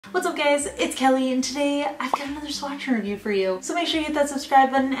What's up guys, it's Kelly and today I've got another swatch review for you. So make sure you hit that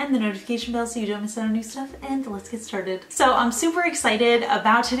subscribe button and the notification bell so you don't miss out on new stuff, and let's get started. So I'm super excited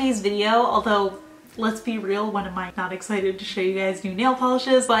about today's video, although let's be real, when am I not excited to show you guys new nail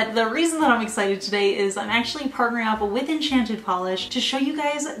polishes? But the reason that I'm excited today is I'm actually partnering up with Enchanted Polish to show you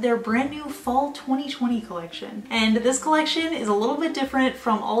guys their brand new Fall 2020 collection. And this collection is a little bit different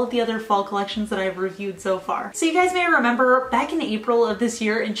from all of the other fall collections that I've reviewed so far. So you guys may remember back in April of this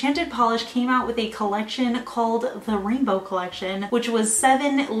year, Enchanted Polish came out with a collection called the Rainbow Collection, which was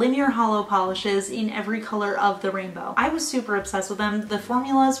 7 linear hollow polishes in every color of the rainbow. I was super obsessed with them. The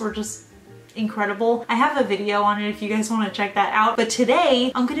formulas were just incredible. I have a video on it if you guys want to check that out. But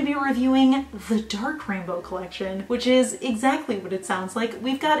today I'm going to be reviewing the Dark Rainbow Collection, which is exactly what it sounds like.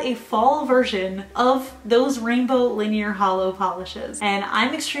 We've got a fall version of those rainbow linear hollow polishes, and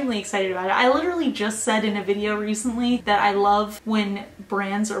I'm extremely excited about it. I literally just said in a video recently that I love when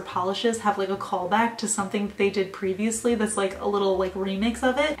brands or polishes have like a callback to something that they did previously that's like a little like remix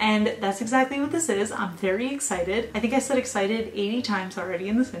of it, and that's exactly what this is. I'm very excited. I think I said excited 80 times already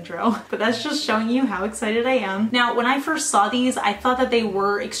in this intro, but that's just showing you how excited I am. Now, when I first saw these, I thought that they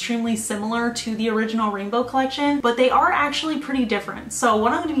were extremely similar to the original Rainbow Collection, but they are actually pretty different. So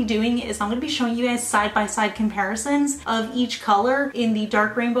what I'm going to be doing is I'm going to be showing you guys side-by-side comparisons of each color in the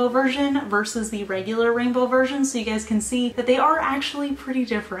Dark Rainbow version versus the regular Rainbow version, so you guys can see that they are actually pretty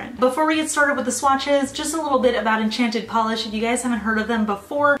different. Before we get started with the swatches, just a little bit about Enchanted Polish. If you guys haven't heard of them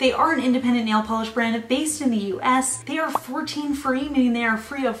before, they are an independent nail polish brand based in the US. They are 14 free, meaning they are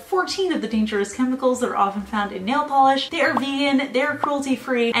free of 14 of the dangerous chemicals that are often found in nail polish. They are vegan, they're cruelty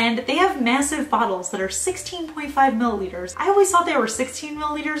free, and they have massive bottles that are 16.5 milliliters. I always thought they were 16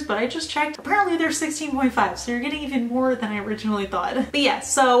 milliliters, but I just checked. Apparently they're 16.5, so you're getting even more than I originally thought. But yeah,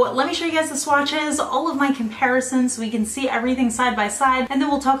 so let me show you guys the swatches, all of my comparisons so we can see everything side by side, and then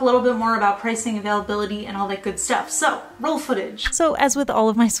we'll talk a little bit more about pricing, availability, and all that good stuff. So roll footage. So as with all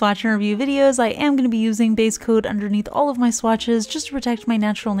of my swatch and review videos, I am going to be using base coat underneath all of my swatches just to protect my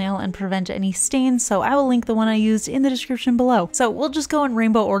natural nail and prevent any stains, so I will link the one I used in the description below. So we'll just go in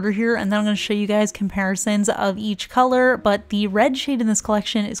rainbow order here, and then I'm going to show you guys comparisons of each color. But the red shade in this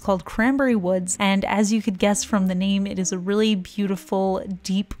collection is called Cranberry Woods, and as you could guess from the name, it is a really beautiful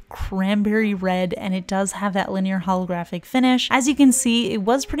deep cranberry red, and it does have that linear holographic finish. As you can see, it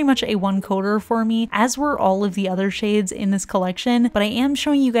was pretty much a one coater for me, as were all of the other shades in this collection, but I am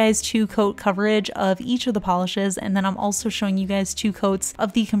showing you guys 2 coat coverage of each of the polishes, and then I'm also showing you guys 2 coats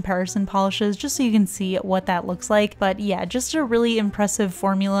of the comparison polishes just so you can see what that looks like. But yeah, just a really impressive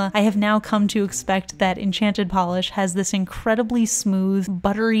formula. I have now come to expect that Enchanted Polish has this incredibly smooth,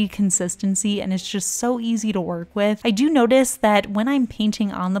 buttery consistency, and it's just so easy to work with. I do notice that when I'm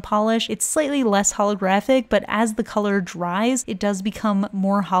painting on the polish, it's slightly less holographic, but as the color dries, it does become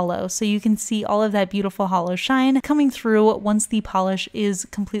more hollow. So you can see all of that beautiful hollow shine coming through once the polish is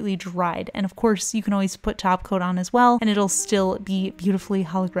completely dried. And of course, you can always put top coat on as well, and it'll still be beautifully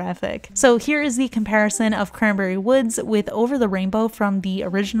holographic. So here is the comparison of Cranberry Woods with Over the Rainbow from the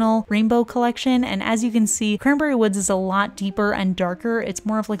original Rainbow Collection. And as you can see, Cranberry Woods is a lot deeper and darker. It's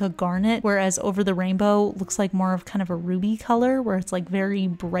more of like a garnet, whereas Over the Rainbow looks like more of kind of a ruby color, where it's like very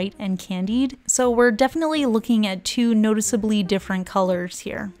bright and candied. So we're definitely looking at 2 noticeably different colors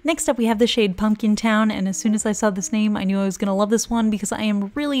here. Next up, we have the shade Pumpkin Town, and as soon as I saw this name, I knew I was gonna love this one because I am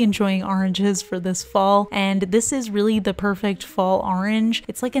really enjoying oranges for this fall, and this is really the perfect fall orange.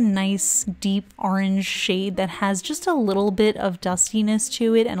 It's like a nice deep orange shade that has just a little bit of dustiness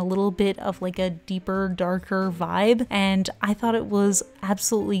to it and a little bit of like a deeper, darker vibe, and I thought it was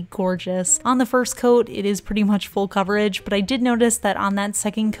absolutely gorgeous. On the first coat, it is pretty much full coverage, but I did notice that on that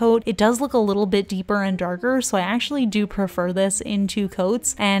second coat, it does look a little bit deeper and darker, so I actually do prefer this in 2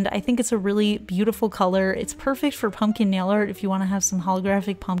 coats, and I think it's a really beautiful color. It's perfect for pumpkin nail art. If you want to have some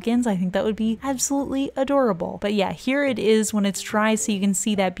holographic pumpkins, I think that would be absolutely adorable. But yeah, here it is when it's dry, so you can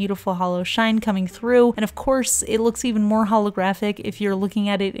see that beautiful hollow shine coming through, and of course it looks even more holographic if you're looking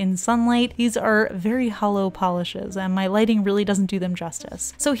at it in sunlight. These are very hollow polishes, and my lighting really doesn't do them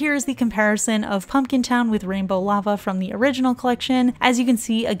justice. So here's the comparison of Pumpkin Town with Rainbow Lava from the original collection. As you can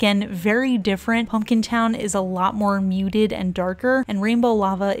see, again, very different. Pumpkin Town is a lot more muted and darker, and Rainbow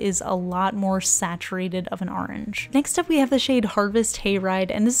Lava is a lot more saturated of an orange. Next up, we have the shade Harvest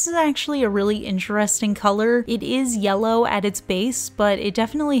Hayride, and this is actually a really interesting color. It is yellow at its base, but it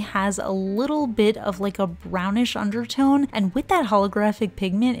definitely has a little bit of like a brownish undertone, and with that holographic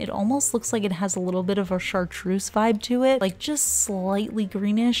pigment, it almost looks like it has a little bit of a chartreuse vibe to it, like just slightly lightly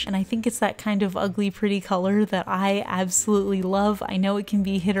greenish, and I think it's that kind of ugly pretty color that I absolutely love. I know it can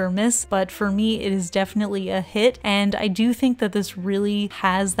be hit or miss, but for me it is definitely a hit, and I do think that this really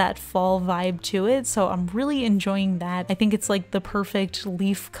has that fall vibe to it, so I'm really enjoying that. I think it's like the perfect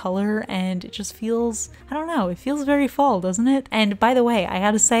leaf color, and it just feels, I don't know, it feels very fall, doesn't it? And by the way, I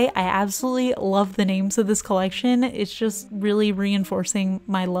gotta say, I absolutely love the names of this collection. It's just really reinforcing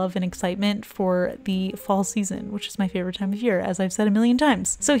my love and excitement for the fall season, which is my favorite time of year, as I've said a million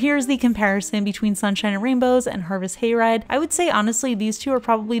times. So here's the comparison between Sunshine and Rainbows and Harvest Hayride. I would say honestly these two are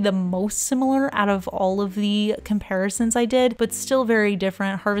probably the most similar out of all of the comparisons I did, but still very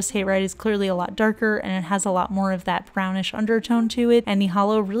different. Harvest Hayride is clearly a lot darker and it has a lot more of that brownish undertone to it, and the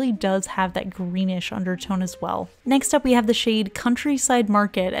hollow really does have that greenish undertone as well. Next up we have the shade Countryside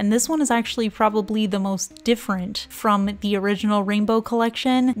Market, and this one is actually probably the most different from the original Rainbow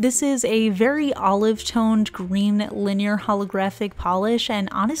collection. This is a very olive toned green linear holographic polish, and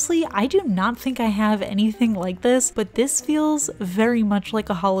honestly I do not think I have anything like this, but this feels very much like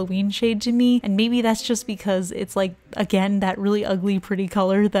a Halloween shade to me, and maybe that's just because it's like, again, that really ugly pretty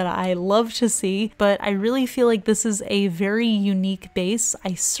color that I love to see, but I really feel like this is a very unique base.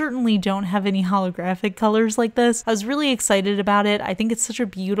 I certainly don't have any holographic colors like this. I was really excited about it. I think it's such a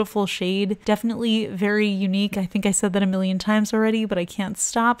beautiful shade, definitely very unique. I think I said that a million times already, but I can't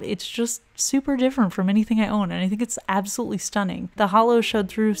stop. It's just super different from anything I own, and I think it's absolutely stunning. The hollow showed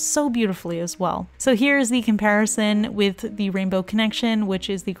through so beautifully as well. So here's the comparison with the Rainbow Connection, which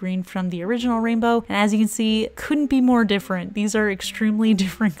is the green from the original Rainbow, and as you can see, couldn't be more different. These are extremely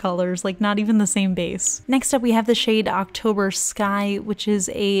different colors, like not even the same base. Next up we have the shade October Sky, which is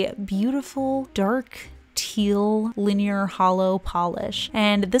a beautiful dark teal linear hollow polish,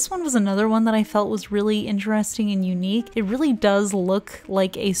 and this one was another one that I felt was really interesting and unique. It really does look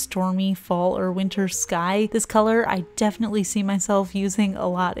like a stormy fall or winter sky. This color I definitely see myself using a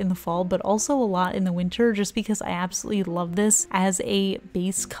lot in the fall, but also a lot in the winter, just because I absolutely love this as a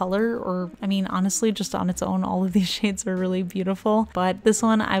base color, or I mean honestly just on its own all of these shades are really beautiful, but this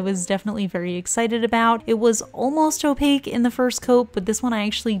one I was definitely very excited about. It was almost opaque in the first coat, but this one I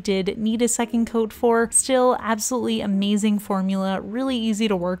actually did need a second coat for. Still absolutely amazing formula, really easy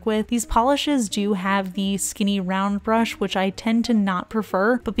to work with. These polishes do have the skinny round brush, which I tend to not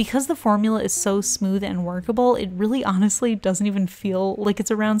prefer, but because the formula is so smooth and workable, it really honestly doesn't even feel like it's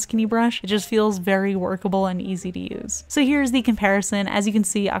a round skinny brush. It just feels very workable and easy to use. So here's the comparison. As you can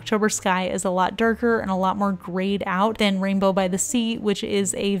see, October Sky is a lot darker and a lot more grayed out than Rainbow by the Sea, which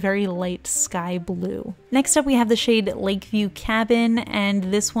is a very light sky blue. Next up we have the shade Lakeview Cabin, and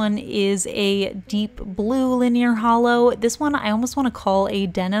this one is a deep blue linear hollow. This one I almost want to call a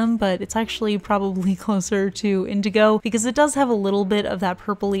denim, but it's actually probably closer to indigo because it does have a little bit of that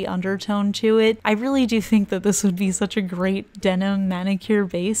purpley undertone to it. I really do think that this would be such a great denim manicure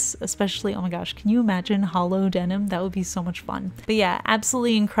base, especially, oh my gosh, can you imagine hollow denim? That would be so much fun. But yeah,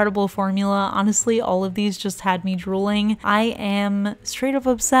 absolutely incredible formula. Honestly, all of these just had me drooling. I am straight up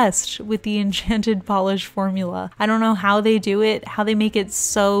obsessed with the Enchanted Polish formula. I don't know how they do it, how they make it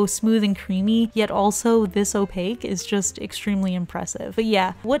so smooth and creamy, yet also this opaque is just extremely impressive. But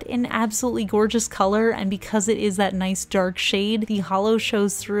yeah, what an absolutely gorgeous color, and because it is that nice dark shade, the hollow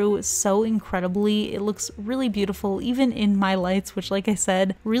shows through so incredibly. It looks really beautiful even in my lights, which like I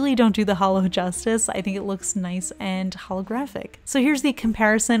said, really don't do the hollow justice. I think it looks nice and holographic. So here's the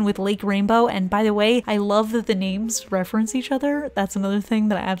comparison with Lake Rainbow, and by the way, I love that the names reference each other. That's another thing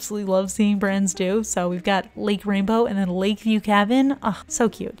that I absolutely love seeing brands do. So we've got Lake Rainbow and then Lakeview Cabin. Oh, so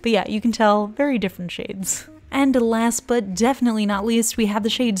cute. But yeah, you can tell very different shades. And last but definitely not least, we have the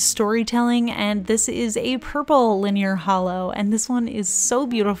shade Storytelling, and this is a purple linear hollow, and this one is so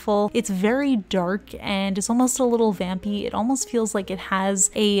beautiful. It's very dark and it's almost a little vampy. It almost feels like it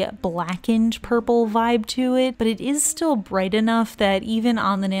has a blackened purple vibe to it, but it is still bright enough that even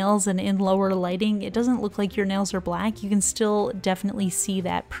on the nails and in lower lighting, it doesn't look like your nails are black. You can still definitely see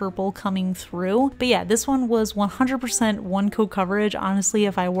that purple coming through. But yeah, this one was 100% one coat coverage. Honestly,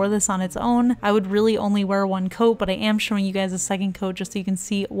 if I wore this on its own, I would really only wear one coat, but I am showing you guys a second coat just so you can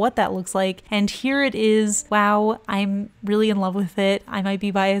see what that looks like. And here it is. Wow, I'm really in love with it. I might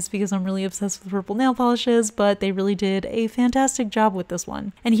be biased because I'm really obsessed with purple nail polishes, but they really did a fantastic job with this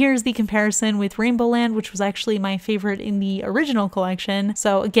one. And here's the comparison with Rainbow Land, which was actually my favorite in the original collection.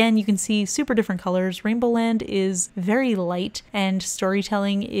 So again, you can see super different colors. Rainbow Land is very light and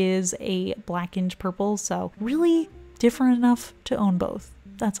Storytelling is a blackened purple, so really different enough to own both.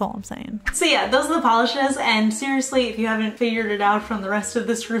 That's all I'm saying. So yeah, those are the polishes, and seriously, if you haven't figured it out from the rest of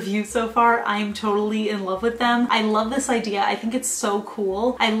this review so far, I'm totally in love with them. I love this idea. I think it's so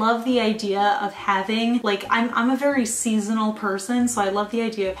cool. I love the idea of having, like, I'm a very seasonal person, so I love the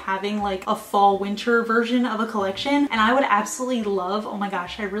idea of having like a fall winter version of a collection, and I would absolutely love, oh my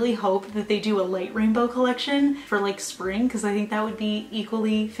gosh, I really hope that they do a light rainbow collection for like spring, because I think that would be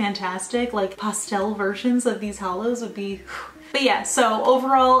equally fantastic. Like pastel versions of these hollows would be But yeah, so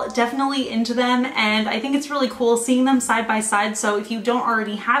overall, definitely into them, and I think it's really cool seeing them side by side. So if you don't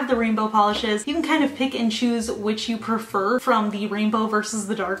already have the rainbow polishes, you can kind of pick and choose which you prefer from the rainbow versus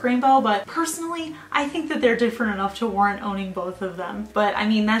the dark rainbow. But personally, I think that they're different enough to warrant owning both of them. But I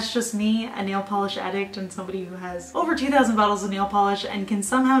mean, that's just me, a nail polish addict and somebody who has over 2,000 bottles of nail polish and can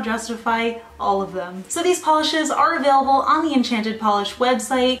somehow justify all of them. So these polishes are available on the Enchanted Polish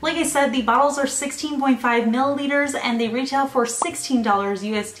website. Like I said, the bottles are 16.5 milliliters and they retail for $16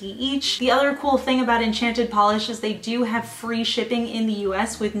 USD each. The other cool thing about Enchanted Polish is they do have free shipping in the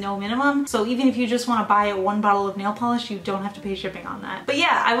US with no minimum. So even if you just want to buy one bottle of nail polish, you don't have to pay shipping on that. But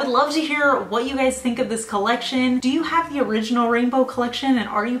yeah, I would love to hear what you guys think of this collection. Do you have the original rainbow collection, and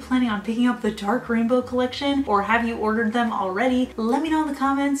are you planning on picking up the dark rainbow collection, or have you ordered them already? Let me know in the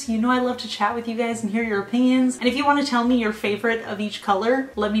comments. You know I love to chat with you guys and hear your opinions. And if you want to tell me your favorite of each color,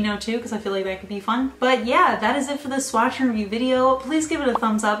 let me know too, because I feel like that could be fun. But yeah, that is it for this swatch and review video. Please give it a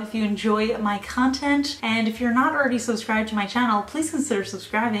thumbs up if you enjoy my content, and if you're not already subscribed to my channel, please consider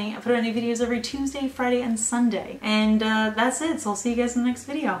subscribing. I put out new videos every Tuesday, Friday, and Sunday. And that's it, so I'll see you guys in the next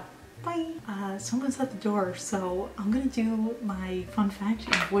video. Bye! Someone's at the door, so I'm gonna do my fun fact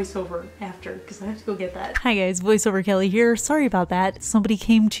and voiceover after, because I have to go get that. Hi guys, voiceover Kelly here. Sorry about that. Somebody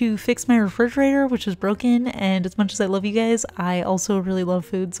came to fix my refrigerator, which was broken, and as much as I love you guys, I also really love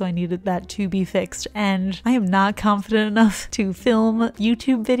food, so I needed that to be fixed. And I am not confident enough to film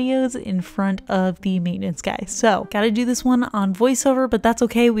YouTube videos in front of the maintenance guy. So, gotta do this one on voiceover, but that's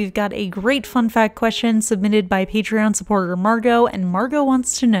okay. We've got a great fun fact question submitted by Patreon supporter Margot, and Margot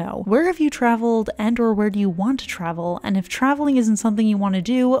wants to know, where have you traveled, and or where do you want to travel? And if traveling isn't something you want to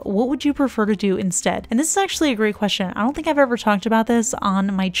do, what would you prefer to do instead? And this is actually a great question. I don't think I've ever talked about this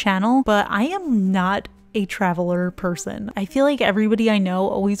on my channel, but I am not a traveler person. I feel like everybody I know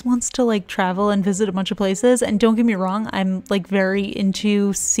always wants to like travel and visit a bunch of places, and don't get me wrong, I'm like very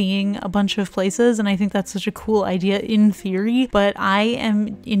into seeing a bunch of places, and I think that's such a cool idea in theory, but I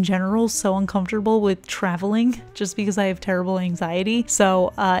am in general so uncomfortable with traveling just because I have terrible anxiety.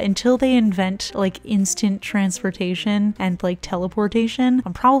 So until they invent like instant transportation and like teleportation,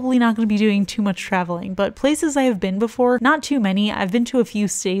 I'm probably not going to be doing too much traveling. But places I have been before, not too many. I've been to a few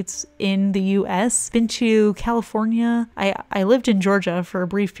states in the US, been to California. I lived in Georgia for a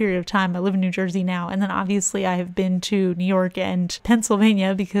brief period of time. I live in New Jersey now. And then obviously I have been to New York and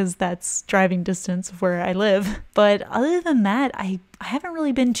Pennsylvania because that's driving distance of where I live. But other than that, I haven't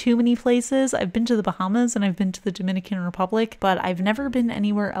really been too many places. I've been to the Bahamas and I've been to the Dominican Republic, but I've never been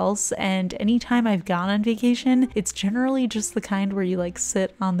anywhere else. And anytime I've gone on vacation, it's generally just the kind where you like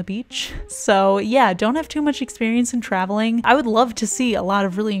sit on the beach. So yeah, don't have too much experience in traveling. I would love to see a lot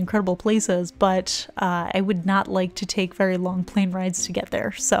of really incredible places, but I would not like to take very long plane rides to get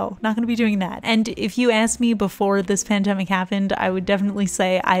there. So not going to be doing that. And if you asked me before this pandemic happened, I would definitely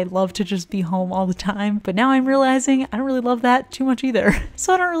say I love to just be home all the time. But now I'm realizing I don't really love that too much either.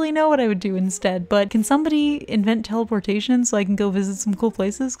 So I don't really know what I would do instead, but can somebody invent teleportation so I can go visit some cool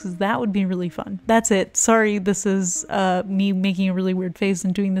places? Because that would be really fun. That's it. Sorry, this is me making a really weird face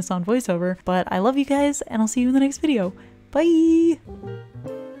and doing this on voiceover, but I love you guys and I'll see you in the next video. Bye!